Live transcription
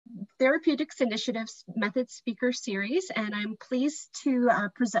Therapeutics Initiative's Method Speaker Series, and I'm pleased to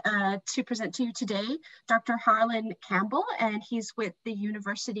present to you today Dr. Harlan Campbell, and he's with the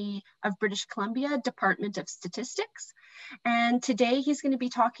University of British Columbia Department of Statistics. And today he's going to be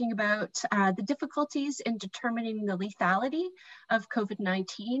talking about the difficulties in determining the lethality of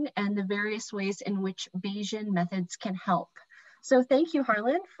COVID-19 and the various ways in which Bayesian methods can help. So thank you,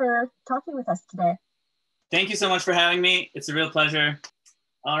 Harlan, for talking with us today. Thank you so much for having me. It's a real pleasure.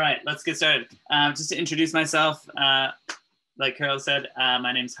 All right, let's get started. Just to introduce myself, like Carol said,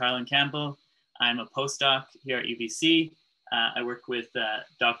 my name is Harlan Campbell. I'm a postdoc here at UBC. I work with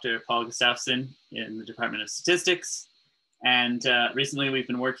Dr. Paul Gustafsson in the Department of Statistics. And recently we've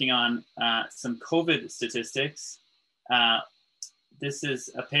been working on some COVID statistics. This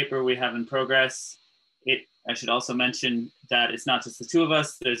is a paper we have in progress. I should also mention that it's not just the two of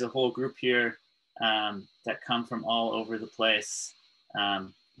us. There's a whole group here that come from all over the place.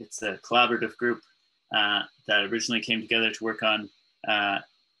 It's a collaborative group that originally came together to work on,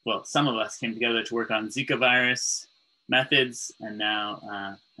 well, some of us came together to work on Zika virus methods, and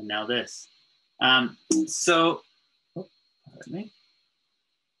now this. So, oh, pardon me.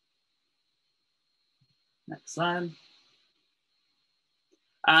 Next slide.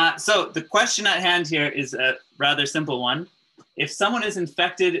 So the question at hand here is a rather simple one. If someone is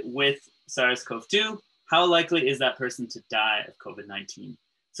infected with SARS-CoV-2, how likely is that person to die of COVID-19?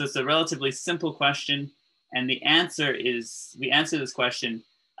 So it's a relatively simple question. And the answer is, we answer this question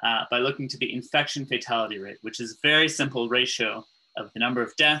by looking to the infection fatality rate, which is a very simple ratio of the number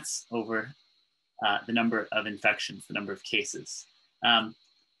of deaths over the number of infections, the number of cases.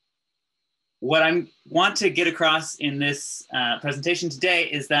 What I want to get across in this presentation today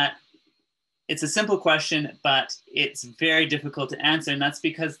is that it's a simple question, but it's very difficult to answer. And that's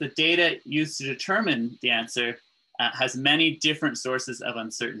because the data used to determine the answer has many different sources of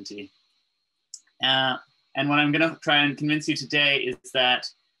uncertainty. And what I'm going to try and convince you today is that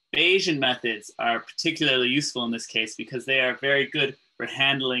Bayesian methods are particularly useful in this case because they are very good for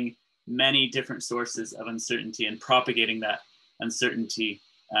handling many different sources of uncertainty and propagating that uncertainty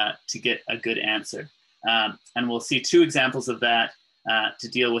to get a good answer. And we'll see two examples of that to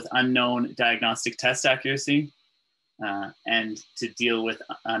deal with unknown diagnostic test accuracy and to deal with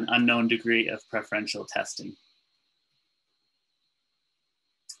an unknown degree of preferential testing.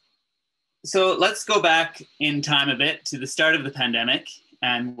 So let's go back in time a bit to the start of the pandemic,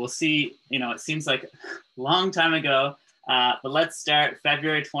 and we'll see, it seems like a long time ago, but let's start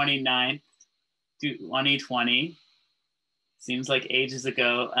February 29th, 2020. Seems like ages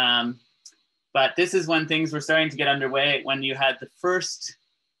ago. But this is when things were starting to get underway, when you had the first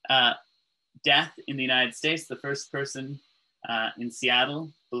death in the United States, the first person in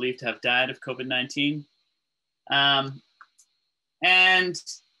Seattle believed to have died of COVID-19. And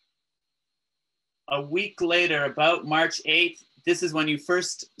a week later, about March 8th, this is when you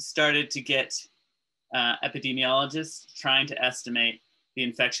first started to get epidemiologists trying to estimate the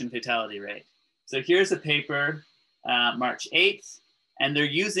infection fatality rate. So here's a paper, March 8th, and they're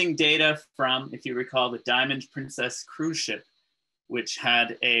using data from, if you recall, the Diamond Princess cruise ship, which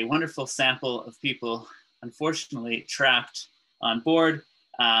had a wonderful sample of people, unfortunately, trapped on board,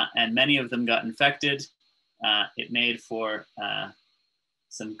 and many of them got infected. It made for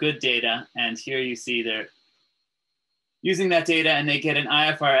some good data, and here you see they're using that data, and they get an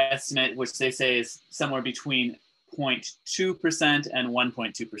IFR estimate, which they say is somewhere between 0.2% and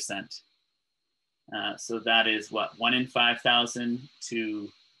 1.2%. So that is what, 1 in 5,000 to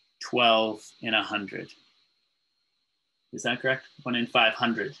 12 in 100. Is that correct? 1 in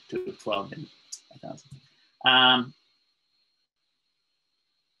 500 to 12 in 1,000.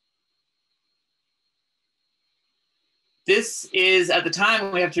 This is, at the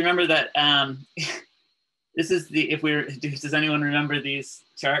time, we have to remember that this is does anyone remember these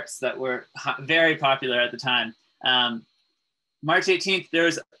charts that were very popular at the time? March 18th, there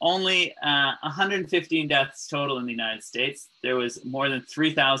was only 115 deaths total in the United States. There was more than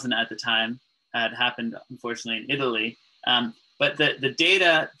 3,000 at the time, had happened, unfortunately, in Italy. But the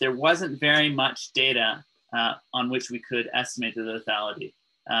data, there wasn't very much data on which we could estimate the lethality.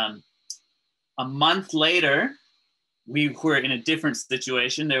 A month later, we were in a different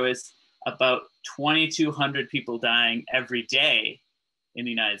situation. There was about 2,200 people dying every day in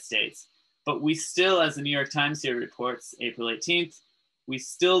the United States. But we still, as the New York Times here reports, April 18th, we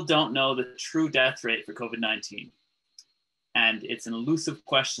still don't know the true death rate for COVID-19. And it's an elusive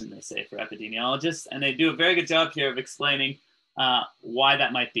question, they say, for epidemiologists. And they do a very good job here of explaining why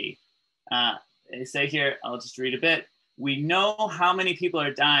that might be. They say here, I'll just read a bit. We know how many people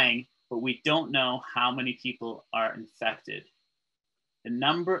are dying, but we don't know how many people are infected.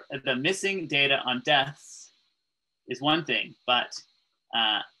 the missing data on deaths is one thing, but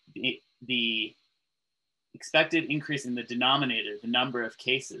the expected increase in the denominator, the number of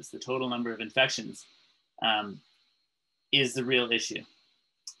cases, the total number of infections, is the real issue.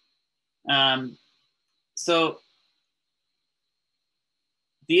 So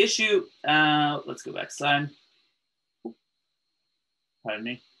the issue, let's go back slide. Pardon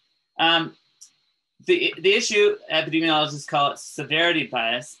me. The issue, epidemiologists call it severity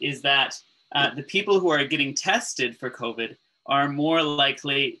bias, is that the people who are getting tested for COVID are more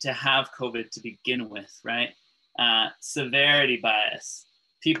likely to have COVID to begin with, right? Severity bias.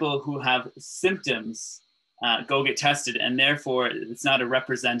 People who have symptoms go get tested, and therefore it's not a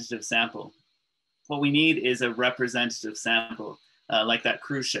representative sample. What we need is a representative sample, like that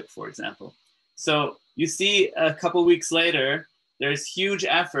cruise ship, for example. So you see a couple weeks later, there's huge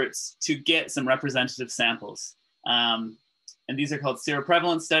efforts to get some representative samples. And these are called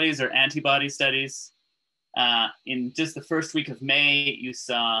seroprevalence studies or antibody studies. In just the first week of May, you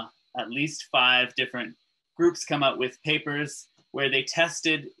saw at least 5 different groups come out with papers where they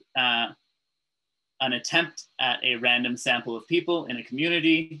tested an attempt at a random sample of people in a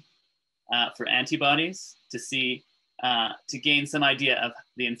community for antibodies to see, to gain some idea of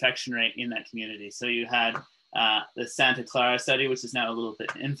the infection rate in that community. So you had the Santa Clara study, which is now a little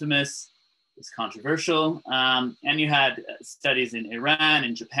bit infamous, it's controversial. And you had studies in Iran,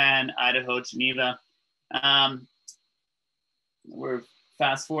 in Japan, Idaho, Geneva. We're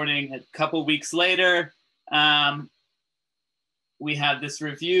fast forwarding a couple weeks later. We have this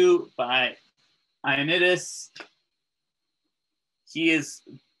review by Ioannidis. He has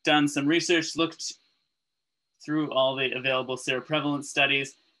done some research, looked through all the available seroprevalence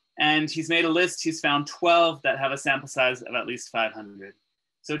studies, and he's made a list. He's found 12 that have a sample size of at least 500.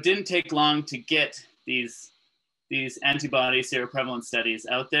 So it didn't take long to get these antibody seroprevalence studies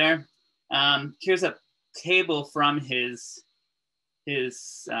out there. Here's a table from his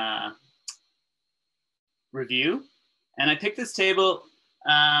review. And I picked this table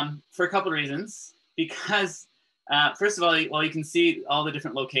for a couple of reasons, because first of all, well, you can see all the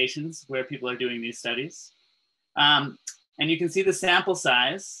different locations where people are doing these studies. And you can see the sample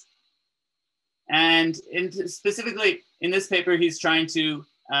size. And specifically in this paper, he's trying to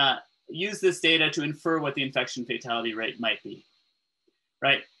use this data to infer what the infection fatality rate might be,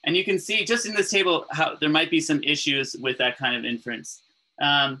 right? And you can see just in this table how there might be some issues with that kind of inference.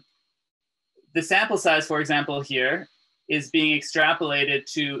 The sample size, for example, here is being extrapolated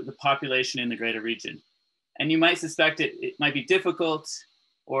to the population in the greater region. And you might suspect it might be difficult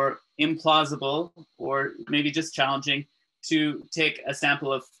or implausible or maybe just challenging to take a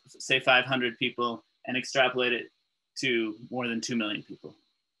sample of, say, 500 people and extrapolate it to more than 2 million people.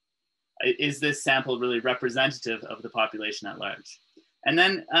 Is this sample really representative of the population at large? And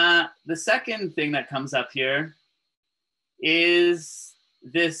then the second thing that comes up here is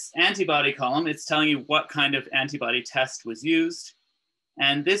this antibody column. It's telling you what kind of antibody test was used.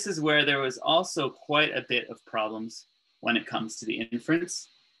 And this is where there was also quite a bit of problems when it comes to the inference.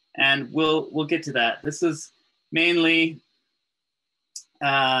 And we'll get to that. This is mainly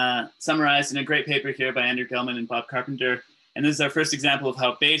summarized in a great paper here by Andrew Gelman and Bob Carpenter. And this is our first example of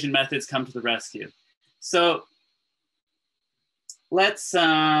how Bayesian methods come to the rescue. So let's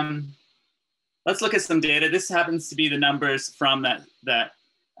look at some data. This happens to be the numbers from that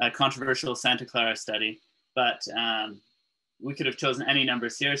controversial Santa Clara study, but we could have chosen any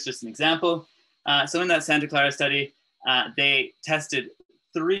numbers here. It's just an example. So in that Santa Clara study, they tested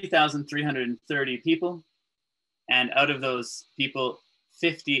 3,330 people, and out of those people,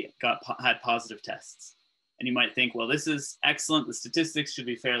 50 had positive tests. And you might think, well, this is excellent. The statistics should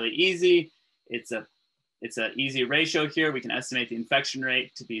be fairly easy. It's an easy ratio here. We can estimate the infection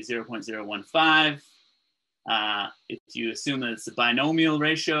rate to be 0.015. If you assume that it's a binomial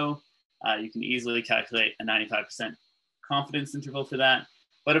ratio, you can easily calculate a 95% confidence interval for that.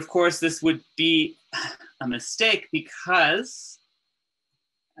 But of course, this would be a mistake because,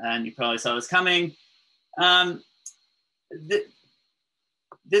 and you probably saw this coming,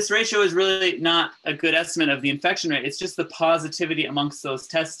 this ratio is really not a good estimate of the infection rate. It's just the positivity amongst those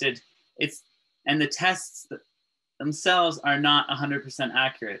tested. And the tests themselves are not 100%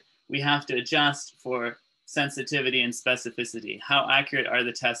 accurate. We have to adjust for sensitivity and specificity. How accurate are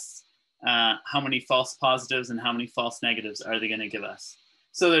the tests? How many false positives and how many false negatives are they going to give us?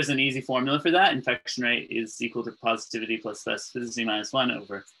 So there's an easy formula for that. Infection rate is equal to positivity plus specificity minus 1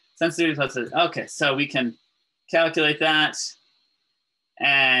 over sensitivity plus, okay, so we can calculate that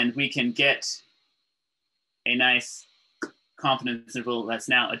and we can get a nice confidence interval that's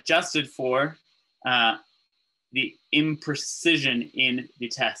now adjusted for the imprecision in the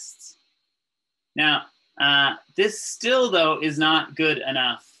tests. Now, this still, though, is not good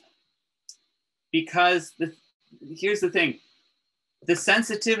enough, because here's the thing. The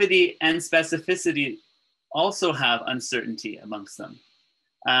sensitivity and specificity also have uncertainty amongst them.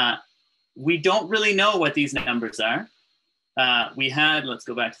 We don't really know what these numbers are. We had, let's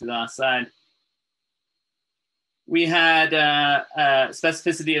go back to the last slide. We had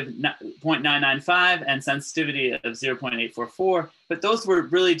specificity of 0.995 and sensitivity of 0.844, but those were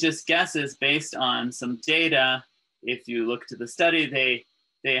really just guesses based on some data. If you look to the study,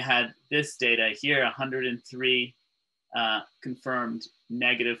 they had this data here, 103 confirmed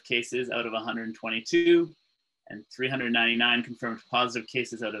negative cases out of 122, and 399 confirmed positive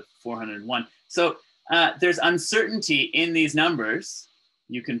cases out of 401. So there's uncertainty in these numbers.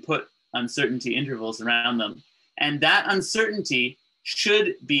 You can put uncertainty intervals around them. And that uncertainty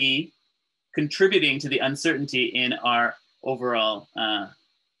should be contributing to the uncertainty in our overall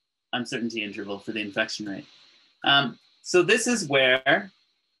uncertainty interval for the infection rate. So this is where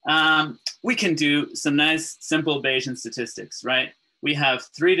we can do some nice, simple Bayesian statistics, right? We have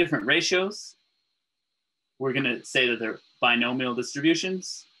 3 different ratios. We're going to say that they're binomial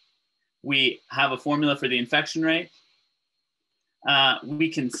distributions. We have a formula for the infection rate. We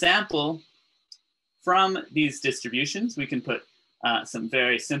can sample from these distributions. We can put some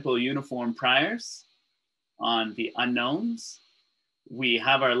very simple uniform priors on the unknowns. We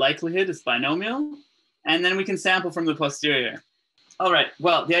have our likelihood as binomial, and then we can sample from the posterior. All right,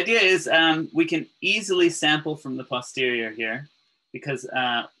 well, the idea is we can easily sample from the posterior here because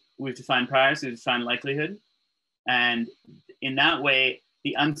we've defined priors, we've defined likelihood. And in that way,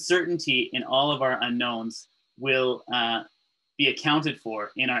 the uncertainty in all of our unknowns will be accounted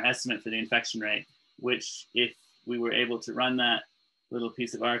for in our estimate for the infection rate, which if we were able to run that little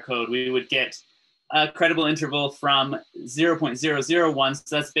piece of our code, we would get a credible interval from 0.001,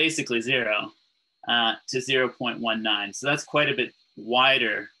 so that's basically 0, to 0.19. So that's quite a bit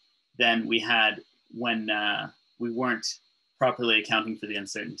wider than we had when we weren't properly accounting for the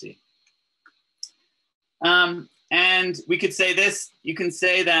uncertainty. And we could say this, you can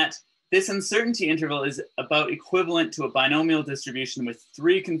say that this uncertainty interval is about equivalent to a binomial distribution with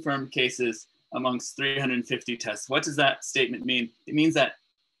 3 confirmed cases amongst 350 tests. What does that statement mean? It means that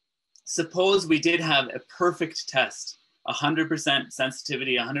suppose we did have a perfect test, 100%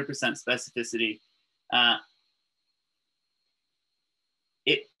 sensitivity, 100% specificity,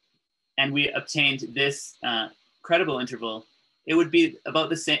 and we obtained this credible interval, it would be about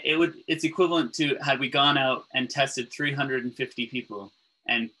the same. It's equivalent to had we gone out and tested 350 people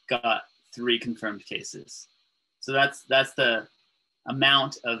and got 3 confirmed cases. So that's the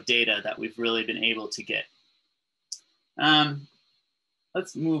amount of data that we've really been able to get.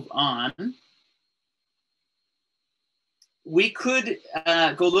 Let's move on. We could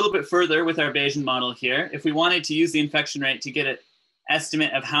go a little bit further with our Bayesian model here. If we wanted to use the infection rate to get an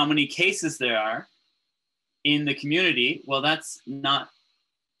estimate of how many cases there are in the community, well, that's not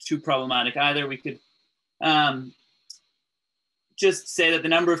too problematic either. We could just say that the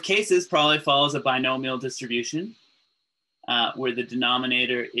number of cases probably follows a binomial distribution where the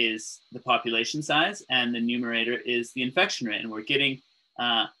denominator is the population size and the numerator is the infection rate. And we're getting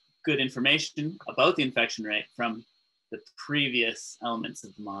good information about the infection rate from the previous elements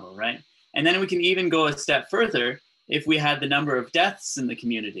of the model, right? And then we can even go a step further if we had the number of deaths in the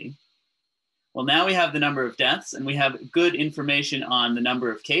community. Well, now we have the number of deaths and we have good information on the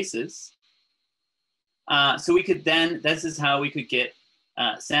number of cases. So we could then, this is how we could get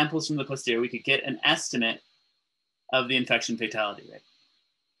samples from the posterior. We could get an estimate of the infection fatality rate.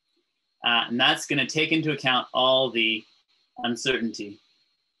 And that's going to take into account all the uncertainty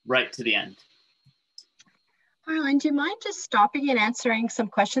right to the end. Harlan, do you mind just stopping and answering some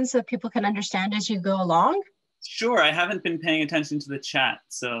questions so people can understand as you go along? Sure, I haven't been paying attention to the chat,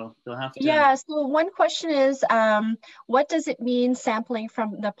 so they'll have to. Yeah, so one question is, what does it mean sampling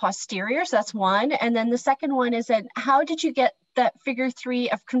from the posterior? So that's one. And then the second one is that how did you get that figure 3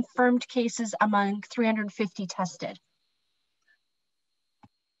 of confirmed cases among 350 tested?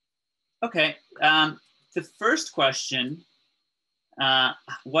 Okay, the first question,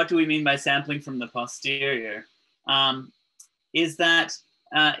 what do we mean by sampling from the posterior? Is that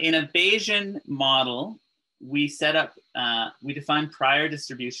in a Bayesian model, we set up, we define prior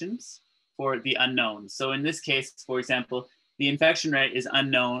distributions for the unknown. So in this case, for example, the infection rate is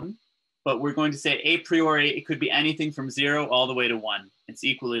unknown, but we're going to say a priori, it could be anything from 0 all the way to 1. It's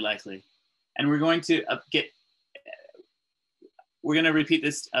equally likely. And we're going to we're going to repeat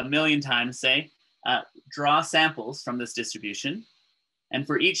this a million times, say, draw samples from this distribution. And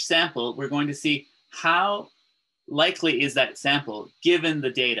for each sample, we're going to see how likely is that sample given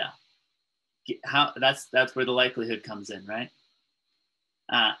the data? That's where the likelihood comes in, right?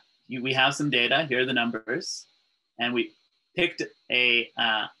 We have some data, here are the numbers, and we picked a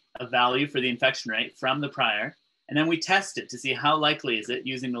value for the infection rate from the prior, and then we test it to see how likely is it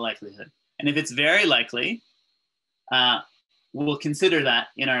using the likelihood. And if it's very likely, we'll consider that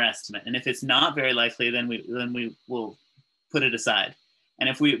in our estimate. And if it's not very likely, then we will put it aside. And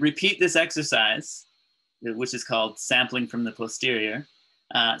if we repeat this exercise, which is called sampling from the posterior,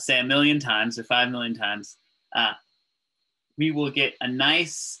 say 1 million times or 5 million times, we will get a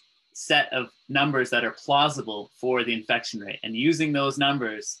nice set of numbers that are plausible for the infection rate. And using those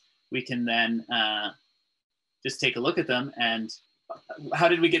numbers, we can then just take a look at them. And how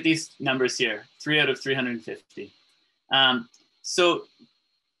did we get these numbers here? 3 out of 350. So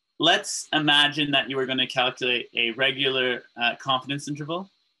let's imagine that you were going to calculate a regular confidence interval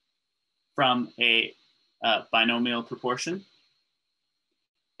from a binomial proportion.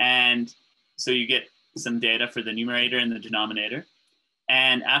 And so you get some data for the numerator and the denominator.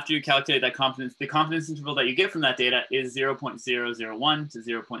 And after you calculate that confidence, the confidence interval that you get from that data is 0.001 to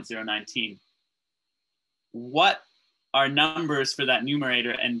 0.019. What are numbers for that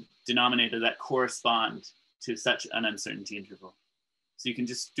numerator and denominator that correspond to such an uncertainty interval? So you can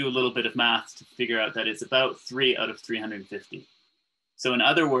just do a little bit of math to figure out that it's about 3 out of 350. So in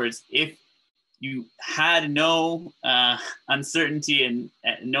other words, if you had no uncertainty and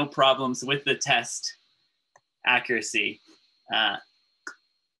no problems with the test accuracy,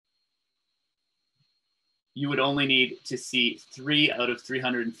 you would only need to see 3 out of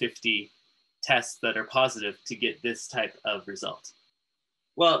 350 tests that are positive to get this type of result.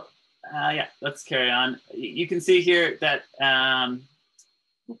 Well, yeah, let's carry on. You can see here that,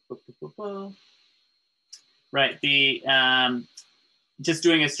 right, just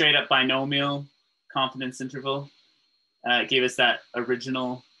doing a straight up binomial confidence interval gave us that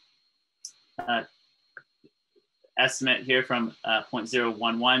original estimate here from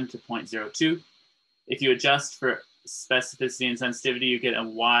 0.011 to 0.02. If you adjust for specificity and sensitivity, you get a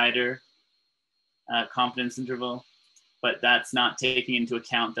wider confidence interval, but that's not taking into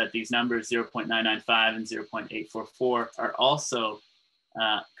account that these numbers 0.995 and 0.844 are also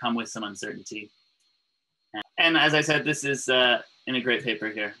come with some uncertainty. And as I said, this is in a great paper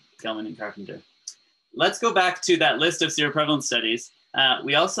here, Gelman and Carpenter. Let's go back to that list of seroprevalence studies.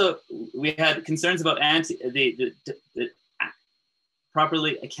 We had concerns about the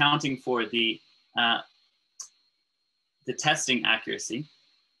properly accounting for the testing accuracy.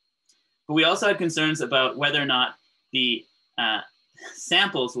 But we also had concerns about whether or not the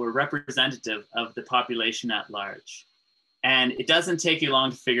samples were representative of the population at large. And it doesn't take you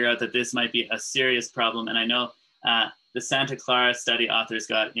long to figure out that this might be a serious problem. And I know the Santa Clara study authors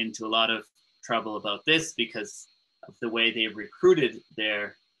got into a lot of trouble about this because of the way they recruited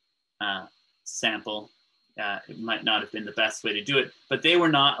their sample. It might not have been the best way to do it, but they were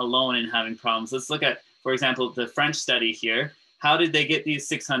not alone in having problems. Let's look at, for example, the French study here. How did they get these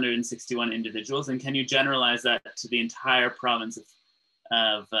 661 individuals? And can you generalize that to the entire province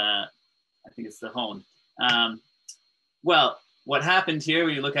of I think it's the Rhône? Well, what happened here,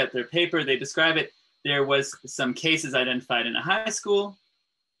 when you look at their paper, they describe it, there was some cases identified in a high school.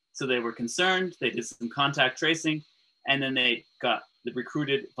 So they were concerned, they did some contact tracing, and then they got the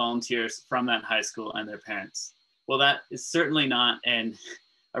recruited volunteers from that high school and their parents. Well, that is certainly not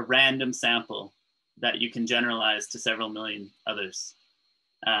a random sample that you can generalize to several million others.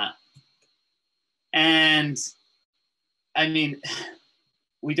 And I mean,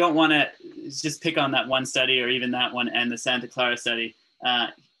 we don't want to just pick on that one study or even that one and the Santa Clara study.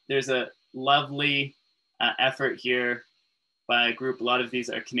 There's a lovely effort here by a group, a lot of these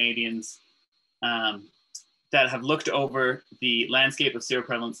are Canadians, that have looked over the landscape of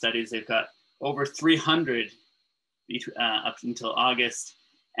seroprevalence studies. They've got over 300 up until August.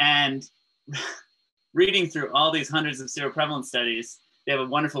 And reading through all these hundreds of seroprevalence studies, they have a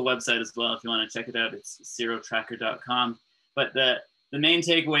wonderful website as well if you want to check it out. It's serotracker.com. But the main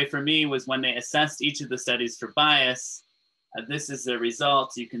takeaway for me was when they assessed each of the studies for bias, this is the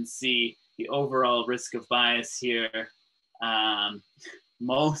result. You can see the overall risk of bias here.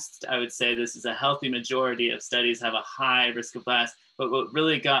 Most, I would say this is a healthy majority of studies have a high risk of bias. But what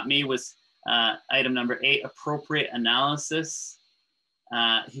really got me was item number 8, appropriate analysis.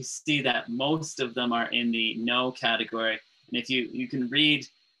 You see that most of them are in the no category. And if you can read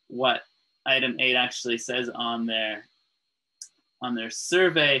what item 8 actually says on their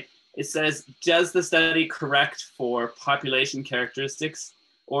survey, it says, does the study correct for population characteristics,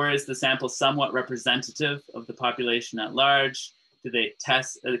 or is the sample somewhat representative of the population at large? Do they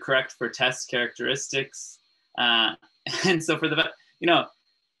correct for test characteristics? And so for the,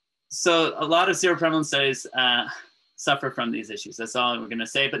 so a lot of seroprevalence studies suffer from these issues. That's all we're going to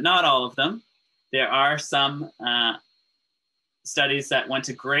say, but not all of them. There are some studies that went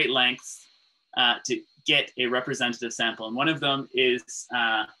to great lengths to get a representative sample. And one of them is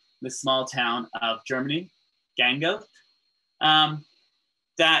the small town of Germany, Gangelt,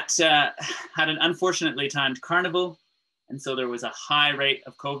 that had an unfortunately timed carnival. And so there was a high rate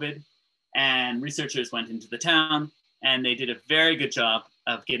of COVID, and researchers went into the town and they did a very good job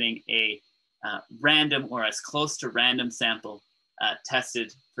of getting a random or as close to random sample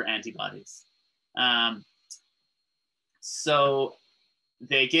tested for antibodies. So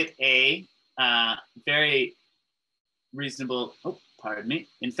they get a very reasonable,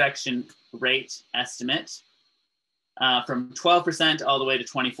 infection rate estimate from 12% all the way to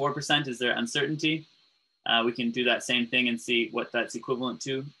 24% is their uncertainty. We can do that same thing and see what that's equivalent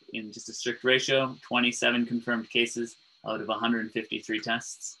to in just a strict ratio, 27 confirmed cases out of 153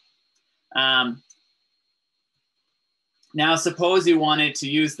 tests. Now, suppose you wanted to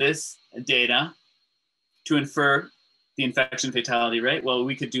use this data to infer the infection fatality rate. Well,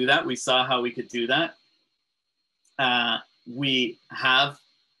 we could do that. We saw how we could do that. We have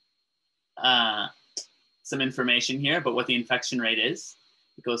some information here about what the infection rate is.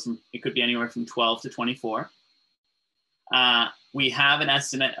 It could be anywhere from 12 to 24. We have an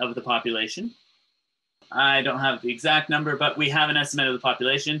estimate of the population. I don't have the exact number, but we have an estimate of the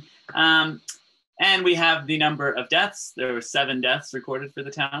population. And we have the number of deaths. There were 7 deaths recorded for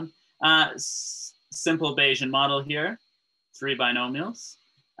the town. Simple Bayesian model here, 3 binomials.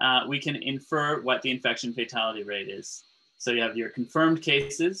 We can infer what the infection fatality rate is. So you have your confirmed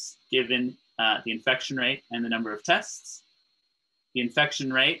cases given the infection rate and the number of tests. The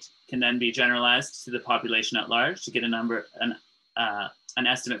infection rate can then be generalized to the population at large to get an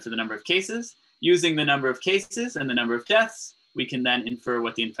estimate for the number of cases. Using the number of cases and the number of deaths, we can then infer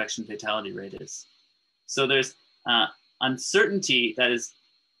what the infection fatality rate is. So there's uncertainty that is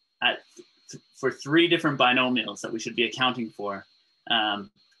for 3 different binomials that we should be accounting for.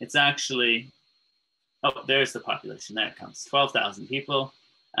 It's actually, oh, there's the population. There it comes, 12,000 people.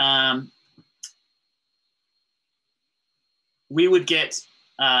 We would get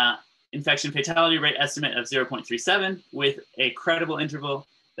infection fatality rate estimate of 0.37 with a credible interval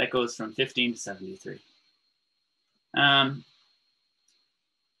that goes from 15 to 73. I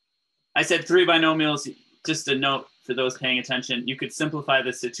said 3 binomials, just a note for those paying attention. You could simplify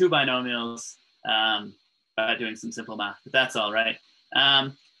this to 2 binomials by doing some simple math, but that's all right.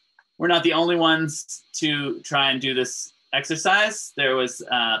 We're not the only ones to try and do this exercise. There was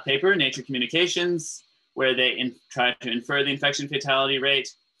a paper, Nature Communications, where they tried to infer the infection fatality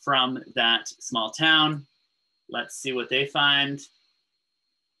rate from that small town. Let's see what they find.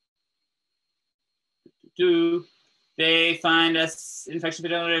 They find an infection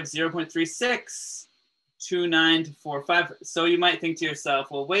fatality rate of 0.36, 29 to 45. So you might think to yourself,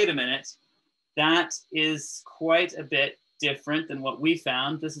 well, wait a minute, that is quite a bit different than what we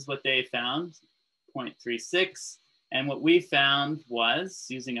found. This is what they found, 0.36. And what we found was,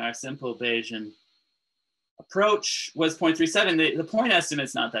 using our simple Bayesian approach, was 0.37. The point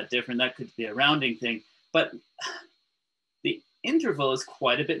estimate's not that different. That could be a rounding thing, but the interval is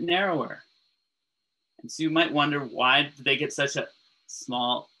quite a bit narrower. And so you might wonder, why did they get such a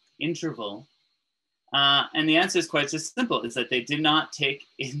small interval? And the answer is quite just simple, is that they did not take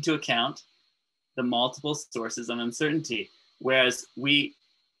into account the multiple sources of uncertainty. Whereas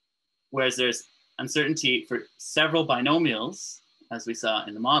there's uncertainty for several binomials, as we saw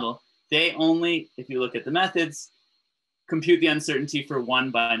in the model, they only, if you look at the methods, compute the uncertainty for 1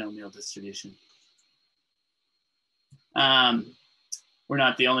 binomial distribution. We're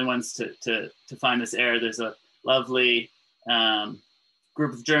not the only ones to find this error. There's a lovely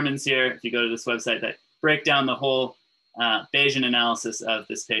group of Germans here, if you go to this website, that break down the whole Bayesian analysis of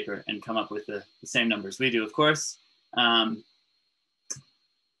this paper and come up with the same numbers we do, of course.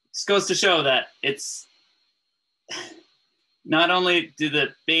 Just goes to show that it's not only do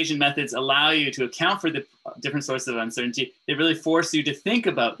the Bayesian methods allow you to account for the different sources of uncertainty, they really force you to think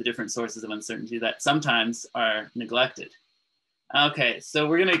about the different sources of uncertainty that sometimes are neglected. Okay, so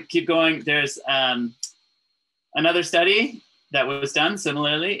we're gonna keep going. There's another study that was done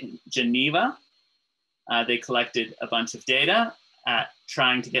similarly in Geneva. They collected a bunch of data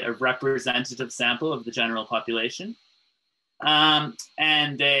trying to get a representative sample of the general population.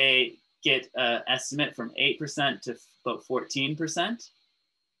 And they get an estimate from 8% to about 14%.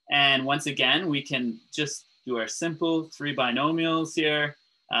 And once again, we can just do our simple 3 binomials here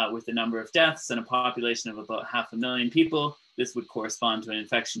with the number of deaths and a population of about 500,000 people. This would correspond to an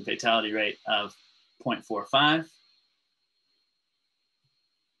infection fatality rate of 0.45.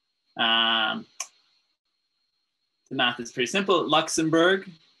 The math is pretty simple. Luxembourg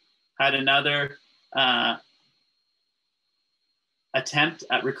had another attempt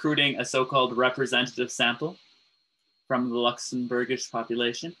at recruiting a so-called representative sample from the Luxembourgish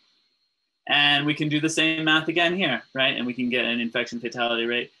population. And we can do the same math again here, right? And we can get an infection fatality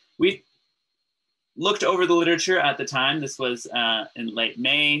rate. We looked over the literature at the time. This was in late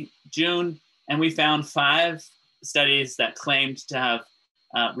May, June, and we found 5 studies that claimed to have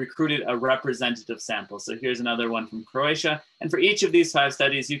recruited a representative sample. So here's another one from Croatia. And for each of these 5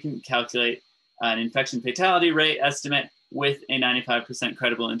 studies, you can calculate an infection fatality rate estimate with a 95%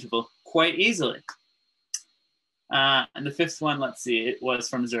 credible interval quite easily. And the 5th one, let's see, it was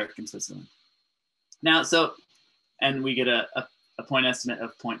from Zurich in Switzerland. Now, and we get a point estimate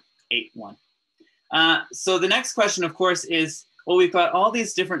of 0.81. So the next question, of course, is, well, we've got all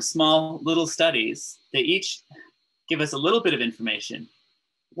these different small little studies. They each give us a little bit of information.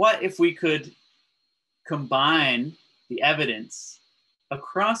 What if we could combine the evidence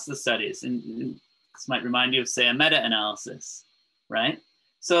across the studies? And this might remind you of, say, a meta-analysis, right?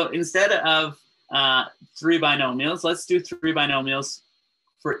 So instead of 3 binomials, let's do 3 binomials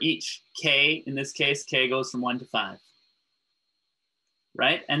for each k. In this case, k goes from 1 to 5,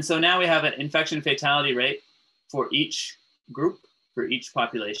 right? And so now we have an infection fatality rate for each group, for each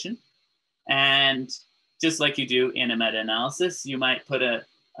population. And just like you do in a meta-analysis, you might put a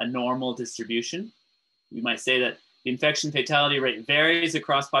normal distribution. You might say that the infection fatality rate varies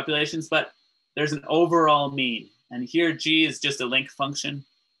across populations, but there's an overall mean. And here G is just a link function.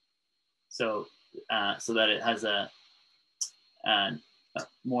 So that it has a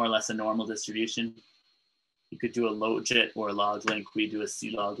more or less a normal distribution. You could do a logit or a log link. We do a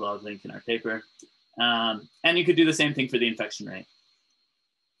C-log log link in our paper. And you could do the same thing for the infection rate.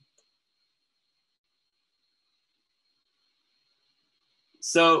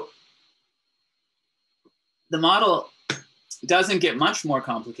 So the model doesn't get much more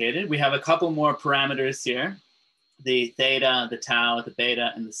complicated. We have a couple more parameters here, the theta, the tau, the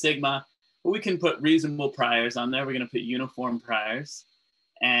beta, and the sigma. But we can put reasonable priors on there. We're going to put uniform priors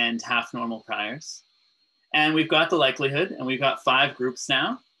and half normal priors. And we've got the likelihood, and we've got 5 groups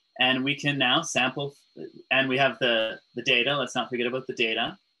now. And we can now sample, and we have the data. Let's not forget about the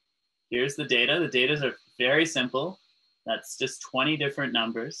data. Here's the data. The data are very simple. That's just 20 different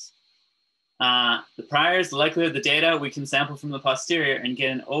numbers. The priors, the likelihood, the data, we can sample from the posterior and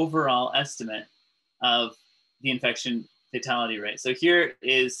get an overall estimate of the infection fatality rate. So here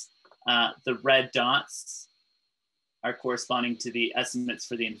is the red dots are corresponding to the estimates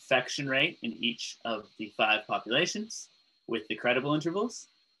for the infection rate in each of the 5 populations with the credible intervals.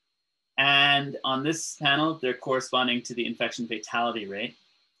 And on this panel, they're corresponding to the infection fatality rate.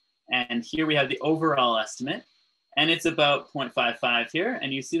 And here we have the overall estimate, and it's about 0.55 here.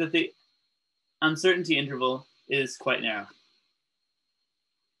 And you see that the uncertainty interval is quite narrow.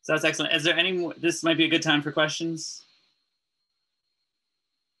 So that's excellent. Is there any more? This might be a good time for questions.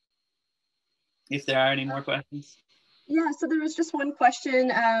 If there are any more questions. Yeah, so there was just one question.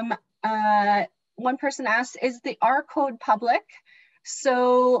 One person asked, is the R code public?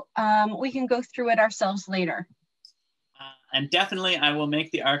 So we can go through it ourselves later. And definitely I will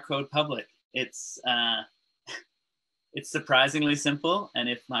make the R code public. It's surprisingly simple. And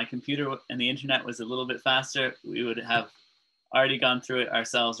if my computer and the internet was a little bit faster, we would have already gone through it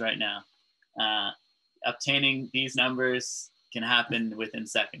ourselves right now. Obtaining these numbers can happen within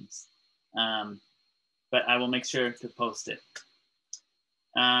seconds. But I will make sure to post it.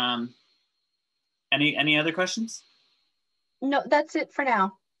 Any other questions? No, that's it for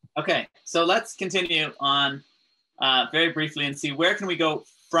now. Okay, so let's continue on very briefly and see where can we go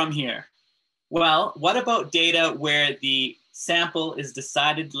from here. Well, what about data where the sample is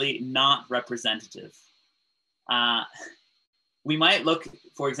decidedly not representative? We might look,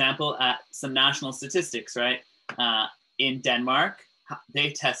 for example, at some national statistics, right? In Denmark,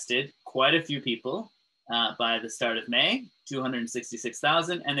 they tested quite a few people by the start of May,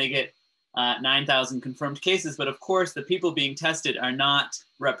 266,000, and they get 9,000 confirmed cases. But of course, the people being tested are not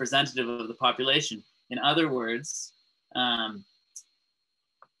representative of the population. In other words,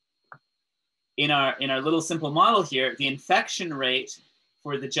 in our little simple model here, the infection rate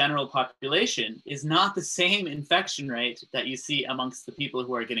for the general population is not the same infection rate that you see amongst the people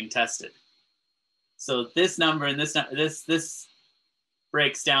who are getting tested. So this number and this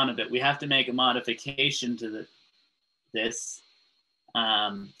breaks down a bit. We have to make a modification to this.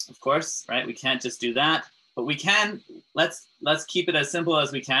 Of course, right? We can't just do that, but we can. Let's keep it as simple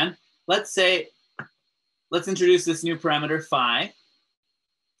as we can. Let's introduce this new parameter phi.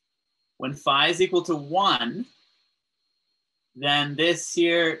 When phi is equal to 1, then this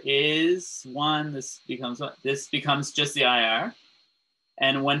here is 1. This becomes what? This becomes just the IR.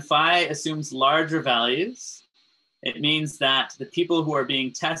 And when phi assumes larger values, it means that the people who are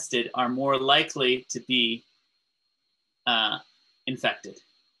being tested are more likely to be infected,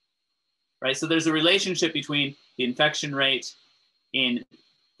 right? So there's a relationship between the infection rate in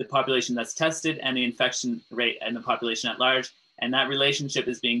the population that's tested and the infection rate in the population at large. And that relationship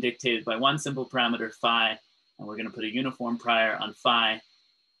is being dictated by one simple parameter, phi, and we're going to put a uniform prior on phi.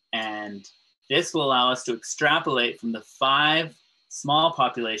 And this will allow us to extrapolate from the 5 small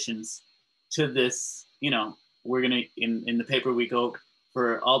populations to this, you know, we're going to, in the paper, we go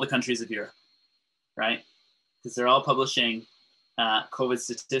for all the countries of Europe, right? Because they're all publishing COVID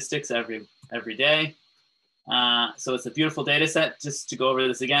statistics every day. So it's a beautiful data set. Just to go over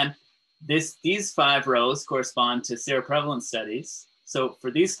this again, these 5 rows correspond to seroprevalence studies. So for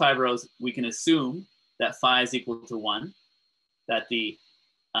these 5 rows, we can assume that phi is equal to 1, that the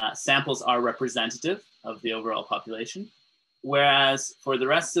samples are representative of the overall population. Whereas for the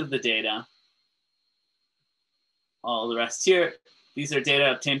rest of the data, all the rest here, these are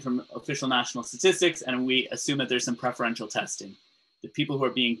data obtained from official national statistics, and we assume that there's some preferential testing. The people who are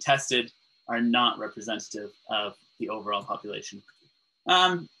being tested are not representative of the overall population.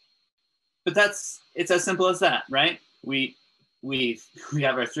 But it's as simple as that, right? We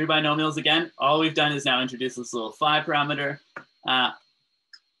have our 3 binomials again. All we've done is now introduce this little phi parameter. But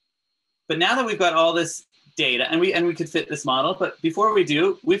now that we've got all this data, and we could fit this model, but before we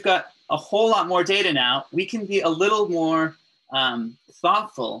do, we've got a whole lot more data now. We can be a little more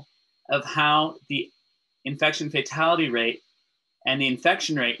thoughtful of how the infection fatality rate and the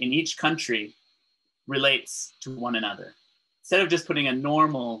infection rate in each country relates to one another. Instead of just putting a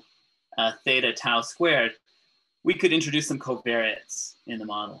normal theta tau squared, we could introduce some covariates in the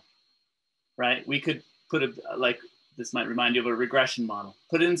model, right? We could put like, this might remind you of a regression model,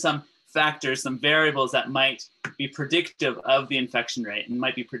 put in some factors, some variables that might be predictive of the infection rate and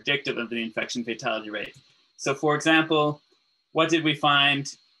might be predictive of the infection fatality rate. So for example, what did we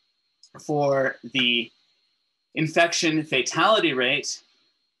find for the infection fatality rate?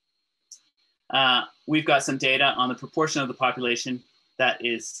 We've got some data on the proportion of the population that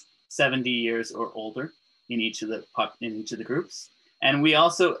is 70 years or older in each of the groups. And we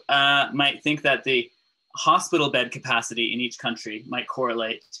also might think that the hospital bed capacity in each country might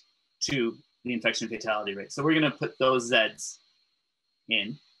correlate to the infection fatality rate. So we're going to put those Zs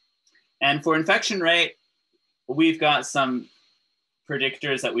in. And for infection rate, we've got some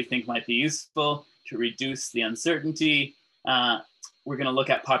predictors that we think might be useful to reduce the uncertainty. We're going to look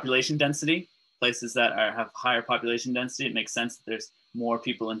at population density. Places that have higher population density, it makes sense that there's more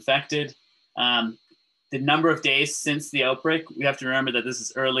people infected. The number of days since the outbreak, we have to remember that this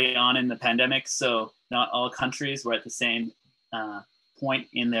is early on in the pandemic, so not all countries were at the same point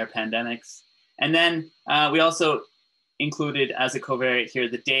in their pandemics. And then we also included as a covariate here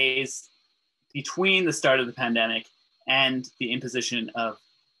the days between the start of the pandemic and the imposition of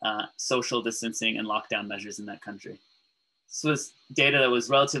social distancing and lockdown measures in that country. This was data that was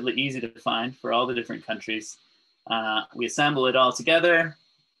relatively easy to find for all the different countries. We assemble it all together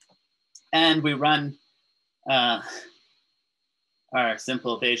and we run our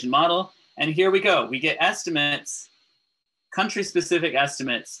simple Bayesian model. And here we go. We get estimates, country-specific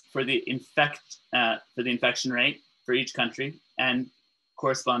estimates for the infection rate for each country and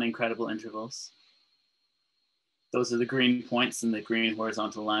corresponding credible intervals. Those are the green points and the green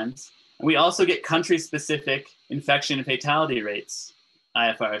horizontal lines. And we also get country-specific infection and fatality rates,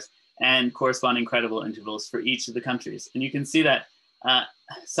 IFRs, and corresponding credible intervals for each of the countries. And you can see that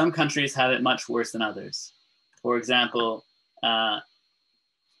some countries have it much worse than others. For example,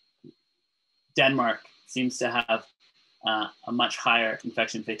 Denmark seems to have a much higher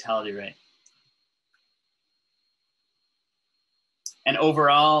infection fatality rate. And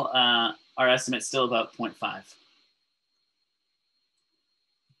overall, our estimate's still about 0.5.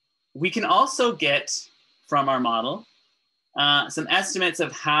 We can also get from our model some estimates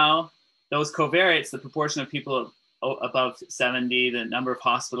of how those covariates, the proportion of people above 70, the number of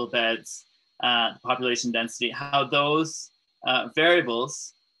hospital beds, the population density, how those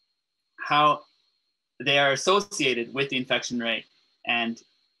variables, how they are associated with the infection rate and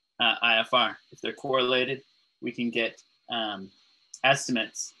IFR. If they're correlated, we can get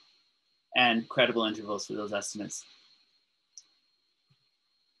estimates and credible intervals for those estimates.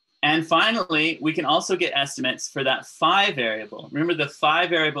 And finally, we can also get estimates for that phi variable. Remember, the phi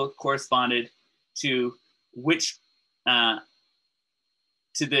variable corresponded to which, to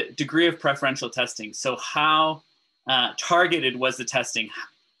the degree of preferential testing. So how targeted was the testing?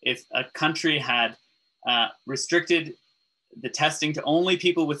 if a country had restricted the testing to only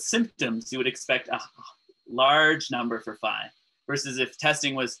people with symptoms, you would expect a large number for phi, versus if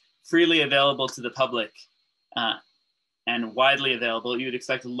testing was freely available to the public and widely available, you would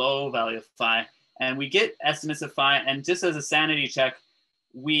expect a low value of phi. And we get estimates of phi, and just as a sanity check,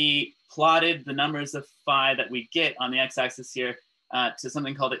 we plotted the numbers of phi that we get on the x-axis here to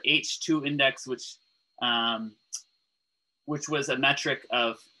something called an H2 index, which was a metric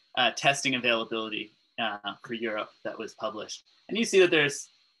of testing availability for Europe that was published. And you see that there's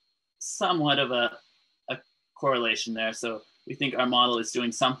somewhat of a correlation there. So we think our model is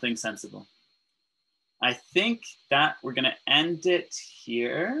doing something sensible. I think that we're going to end it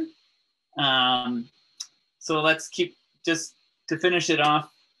here. So let's keep, just to finish it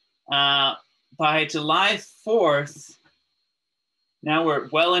off, by July 4th, now we're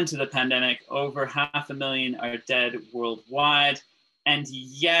well into the pandemic, over 500,000 are dead worldwide, and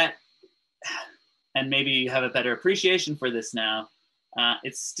yet, and maybe you have a better appreciation for this now,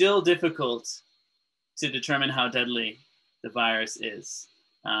 it's still difficult to determine how deadly the virus is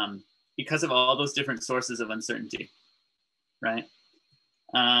because of all those different sources of uncertainty, right?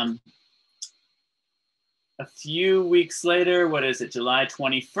 A few weeks later, what is it, July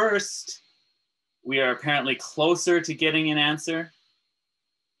 21st, we are apparently closer to getting an answer.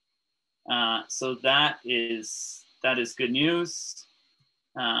 So that is good news.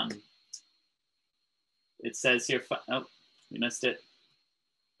 It says here, oh, we missed it.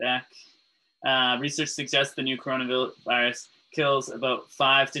 Back. Research suggests the new coronavirus kills about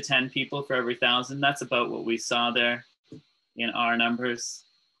 5 to 10 people for every 1,000. That's about what we saw there in our numbers.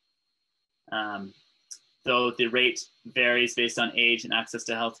 Though the rate varies based on age and access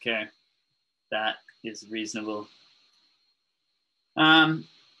to healthcare, that is reasonable.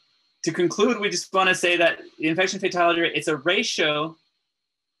 To conclude, we just want to say that the infection fatality rate, it's a ratio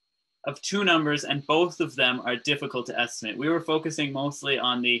of two numbers, and both of them are difficult to estimate. We were focusing mostly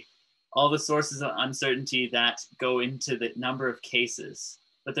on all the sources of uncertainty that go into the number of cases,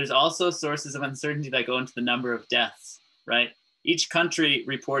 but there's also sources of uncertainty that go into the number of deaths, right? Each country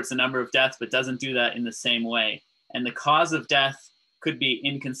reports the number of deaths, but doesn't do that in the same way. And the cause of death could be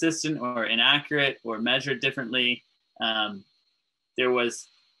inconsistent or inaccurate or measured differently. There was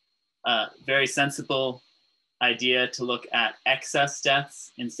a very sensible idea to look at excess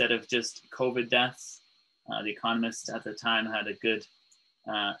deaths instead of just COVID deaths. The Economist at the time had a good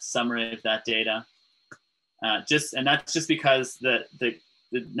summary of that data. And that's just because the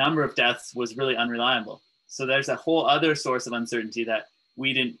number of deaths was really unreliable. So there's a whole other source of uncertainty that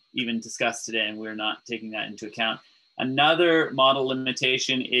we didn't even discuss today, and we're not taking that into account. Another model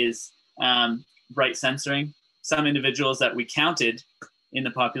limitation is right censoring. Some individuals that we counted in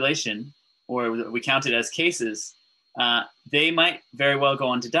the population, or we counted as cases, they might very well go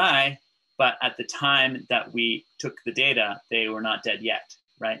on to die, but at the time that we took the data, they were not dead yet,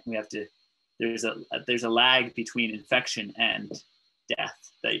 right? We have to, there's a lag between infection and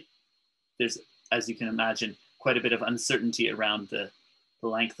death. There's, as you can imagine, quite a bit of uncertainty around the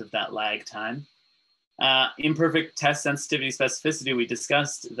length of that lag time. Imperfect test sensitivity specificity, we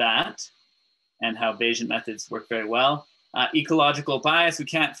discussed that and how Bayesian methods work very well. Ecological bias, we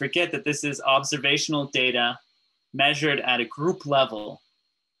can't forget that this is observational data measured at a group level.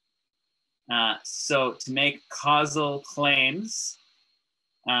 So to make causal claims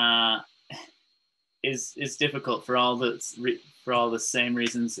is difficult for all the same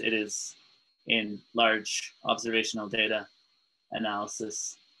reasons it is in large observational data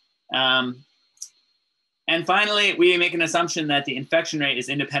analysis. And finally, we make an assumption that the infection rate is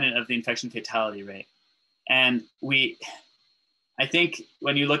independent of the infection fatality rate. And I think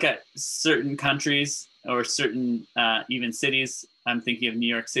when you look at certain countries or certain even cities, I'm thinking of New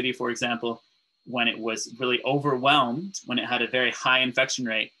York City, for example, when it was really overwhelmed, when it had a very high infection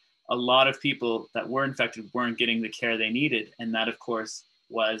rate, a lot of people that were infected weren't getting the care they needed. And that, of course,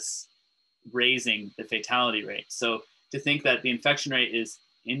 was raising the fatality rate. So to think that the infection rate is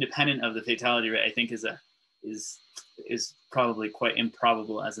independent of the fatality rate, I think is probably quite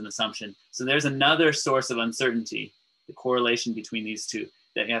improbable as an assumption. So there's another source of uncertainty, the correlation between these two,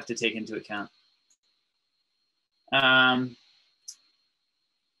 that you have to take into account.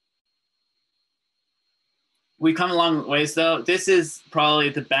 We've come a long ways though. This is probably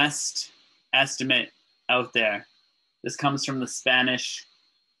the best estimate out there. This comes from the Spanish,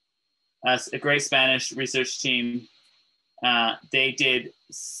 a great Spanish research team. They did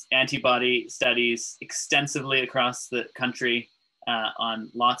antibody studies extensively across the country on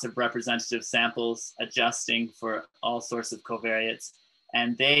lots of representative samples, adjusting for all sorts of covariates.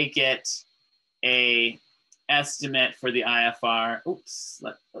 And they get a estimate for the IFR. Oops,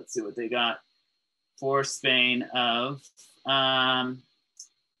 let's see what they got for Spain of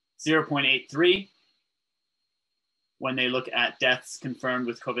 0.83 when they look at deaths confirmed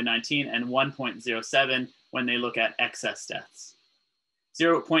with COVID-19, and 1.07 when they look at excess deaths.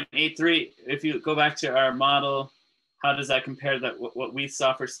 0.83, if you go back to our model, how does that compare to what we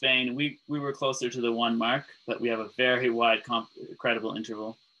saw for Spain? We were closer to the 1 mark, but we have a very wide credible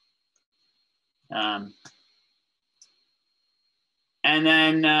interval. And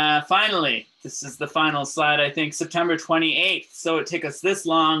then finally, this is the final slide, I think, September 28th. So it took us this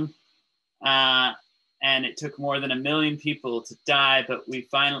long, and it took more than 1 million people to die, but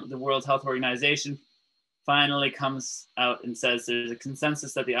the World Health Organization finally comes out and says there's a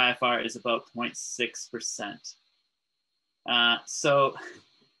consensus that the IFR is about 0.6%. So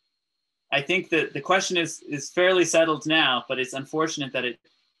I think that the question is fairly settled now, but it's unfortunate that it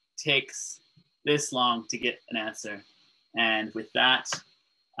takes this long to get an answer. And with that,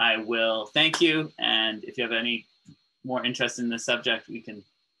 I will thank you. And if you have any more interest in this subject, we can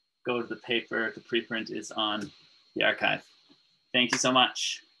go to the paper. The preprint is on the archive. Thank you so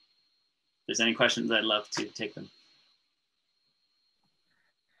much. If there's any questions, I'd love to take them.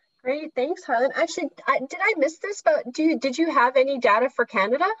 Great, thanks, Harlan. Actually, did I miss this? But did you have any data for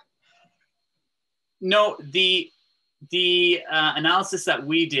Canada? No, the analysis that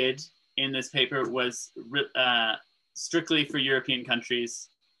we did in this paper was strictly for European countries,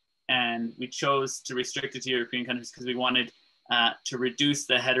 and we chose to restrict it to European countries because we wanted to reduce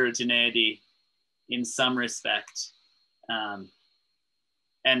the heterogeneity in some respect, and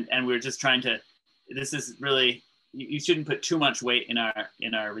we're just trying to. This is really. You shouldn't put too much weight in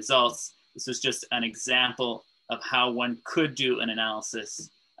our results. This is just an example of how one could do an analysis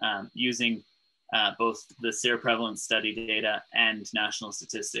using both the seroprevalence study data and national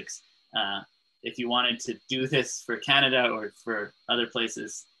statistics. If you wanted to do this for Canada or for other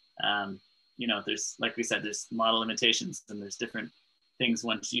places, you know, there's, like we said, there's model limitations and there's different things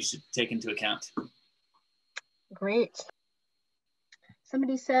you should take into account. Great.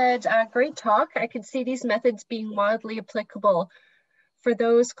 Somebody said, great talk. I could see these methods being widely applicable for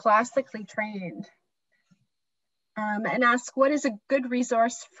those classically trained. And ask, what is a good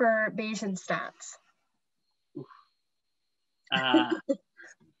resource for Bayesian stats?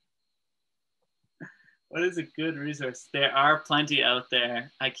 What is a good resource? There are plenty out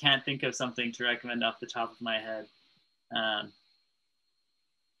there. I can't think of something to recommend off the top of my head.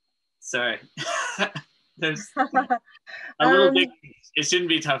 Sorry. There's a little bit. It shouldn't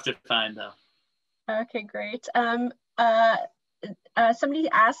be tough to find, though. Okay, great. Somebody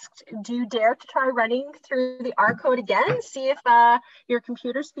asked, do you dare to try running through the R code again? See if your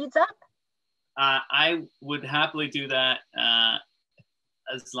computer speeds up? I would happily do that.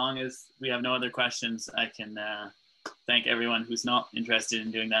 As long as we have no other questions, I can thank everyone who's not interested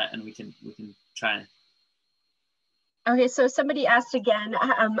in doing that, and we can try. Okay, so somebody asked again,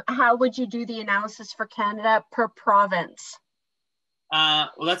 how would you do the analysis for Canada per province?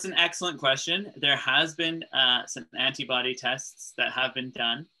 Well, that's an excellent question. There has been some antibody tests that have been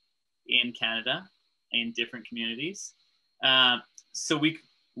done in Canada in different communities. So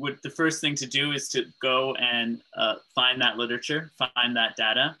the first thing to do is to go and find that literature, find that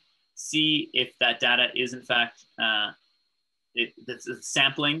data, see if that data is in fact, the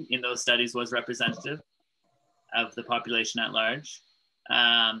sampling in those studies was representative of the population at large.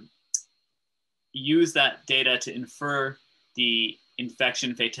 Use that data to infer the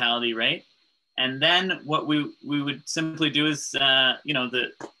infection fatality rate. And then what we would simply do is, you know,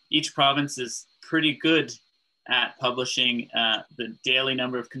 each province is pretty good at publishing the daily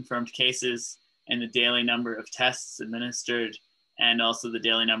number of confirmed cases and the daily number of tests administered and also the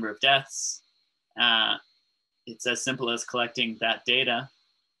daily number of deaths. It's as simple as collecting that data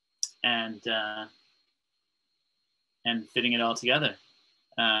and fitting it all together.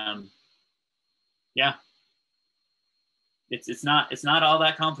 Yeah, it's not all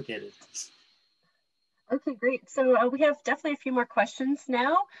that complicated. Okay, great. So we have definitely a few more questions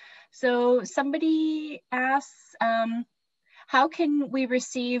now. So somebody asks, how can we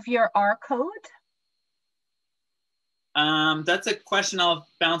receive your R code? That's a question I'll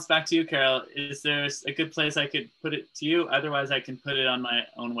bounce back to you, Carol. Is there a good place I could put it to you? Otherwise, I can put it on my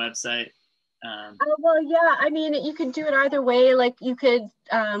own website. Well, yeah, I mean, you could do it either way. Like you could,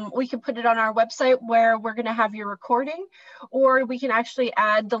 we could put it on our website where we're going to have your recording, or we can actually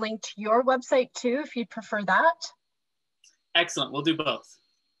add the link to your website too, if you'd prefer that. Excellent, we'll do both.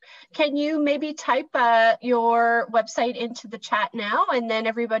 Can you maybe type your website into the chat now, and then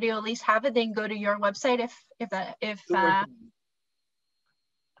everybody will at least have it, then go to your website if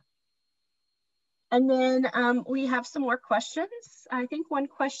And then we have some more questions. I think one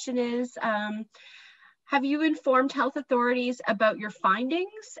question is, have you informed health authorities about your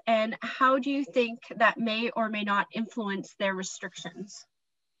findings, and how do you think that may or may not influence their restrictions?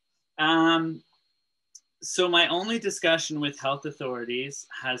 So my only discussion with health authorities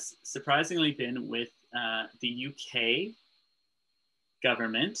has surprisingly been with the UK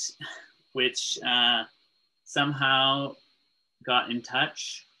government, which somehow got in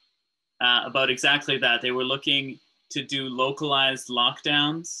touch about exactly that. They were looking to do localized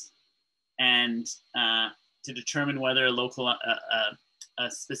lockdowns and to determine whether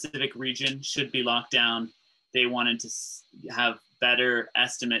a specific region should be locked down. They wanted to have better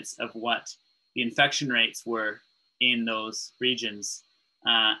estimates of what the infection rates were in those regions.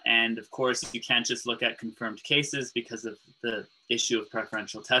 And of course, you can't just look at confirmed cases because of the issue of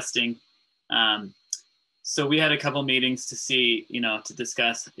preferential testing. So we had a couple meetings to see, to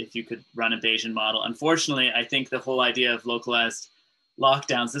discuss if you could run a Bayesian model. Unfortunately, I think the whole idea of localized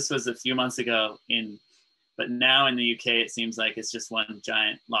lockdowns, this was a few months ago, but now in the UK, it seems like it's just one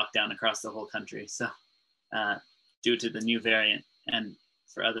giant lockdown across the whole country. So due to the new variant and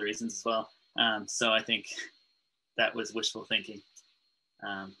for other reasons as well. So I think that was wishful thinking.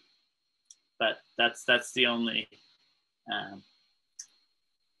 But that's the only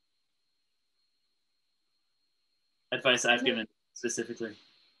advice I've given specifically.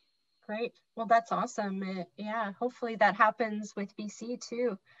 Great. Well, that's awesome. Yeah, hopefully that happens with BC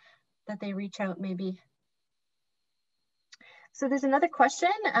too, that they reach out maybe. So there's another question.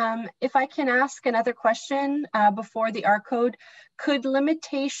 If I can ask another question before the R code, could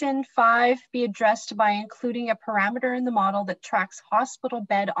limitation 5 be addressed by including a parameter in the model that tracks hospital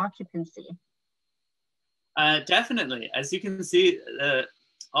bed occupancy? Definitely. As you can see,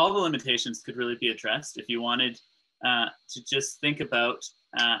 all the limitations could really be addressed if you wanted to just think about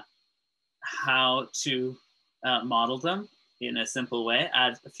how to model them in a simple way,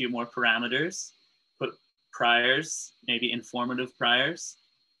 add a few more parameters, put priors, maybe informative priors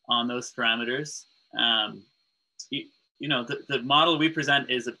on those parameters. The model we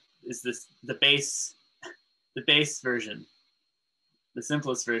present is the base version, the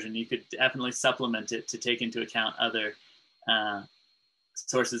simplest version. You could definitely supplement it to take into account other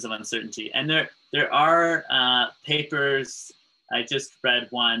sources of uncertainty. And there are papers. I just read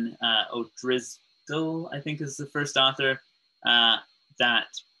one, O'Driscoll, I think is the first author, that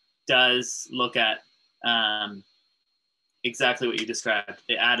does look at exactly what you described.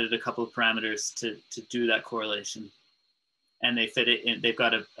 They added a couple of parameters to do that correlation. And they fit it in, they've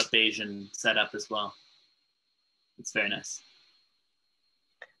got a Bayesian setup as well. It's very nice.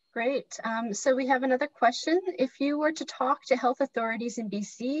 Great. So we have another question. If you were to talk to health authorities in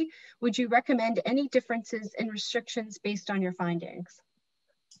BC, would you recommend any differences in restrictions based on your findings?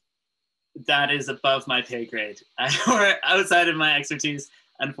 That is above my pay grade. Or outside of my expertise.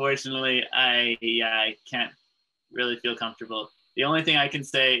 Unfortunately, I can't really feel comfortable. The only thing I can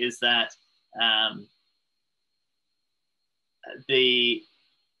say is that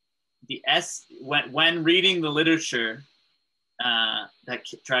when reading the literature that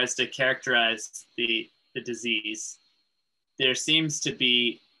tries to characterize the disease, there seems to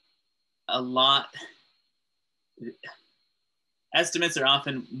be a lot. Estimates are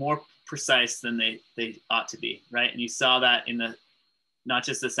often more precise than they ought to be, right? And you saw that in not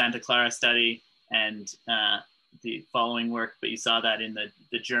just the Santa Clara study and the following work, but you saw that in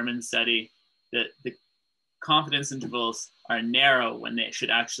the German study. The confidence intervals are narrow when they should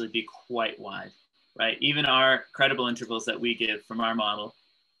actually be quite wide, right? Even our credible intervals that we give from our model,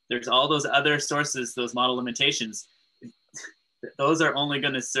 there's all those other sources, those model limitations. Those are only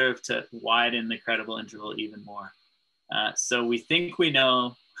going to serve to widen the credible interval even more. So we think we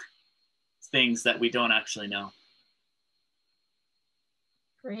know things that we don't actually know.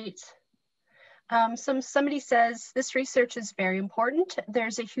 Great. Somebody says, this research is very important.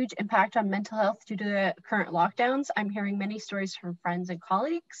 There's a huge impact on mental health due to the current lockdowns. I'm hearing many stories from friends and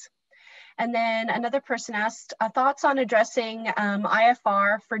colleagues. And then another person asked, thoughts on addressing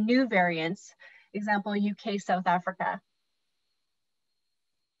IFR for new variants, example, UK, South Africa?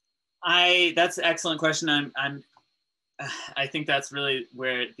 That's an excellent question. I think that's really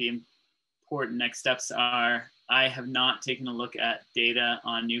where the important next steps are. I have not taken a look at data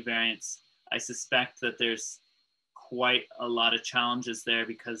on new variants. I suspect that there's quite a lot of challenges there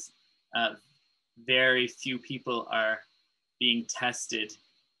because very few people are being tested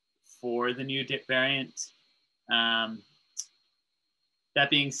for the new variant. That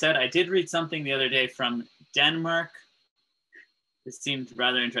being said, I did read something the other day from Denmark. This seemed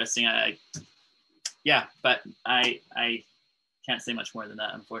rather interesting. But I can't say much more than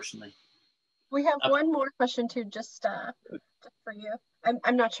that, unfortunately. We have one more question too, just for you.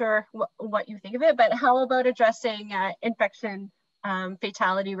 I'm not sure what you think of it, but how about addressing infection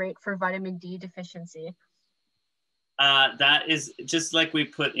fatality rate for vitamin D deficiency? That is just like we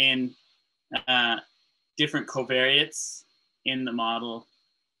put in different covariates in the model.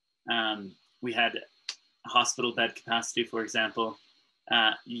 We had hospital bed capacity, for example.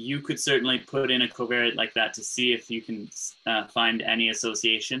 You could certainly put in a covariate like that to see if you can find any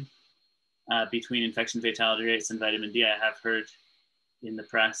association between infection fatality rates and vitamin D. I have heard in the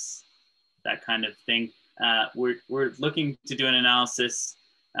press that kind of thing. We're looking to do an analysis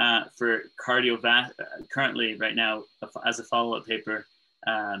for currently right now as a follow-up paper,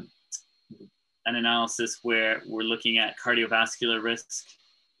 an analysis where we're looking at cardiovascular risk,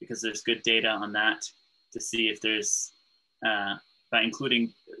 because there's good data on that, to see if there's, by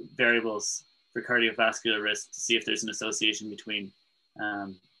including variables for cardiovascular risk, to see if there's an association between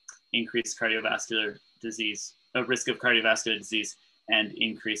increased cardiovascular disease, risk of cardiovascular disease, and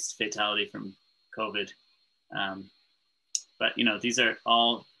increased fatality from COVID. But you know, these are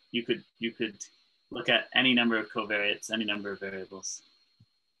all, you could look at any number of covariates, any number of variables.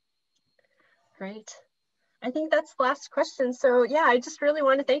 Great. I think that's the last question. So yeah, I just really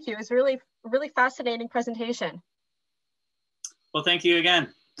want to thank you. It was really fascinating presentation. Well, thank you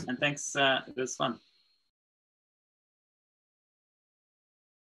again. And thanks, it was fun.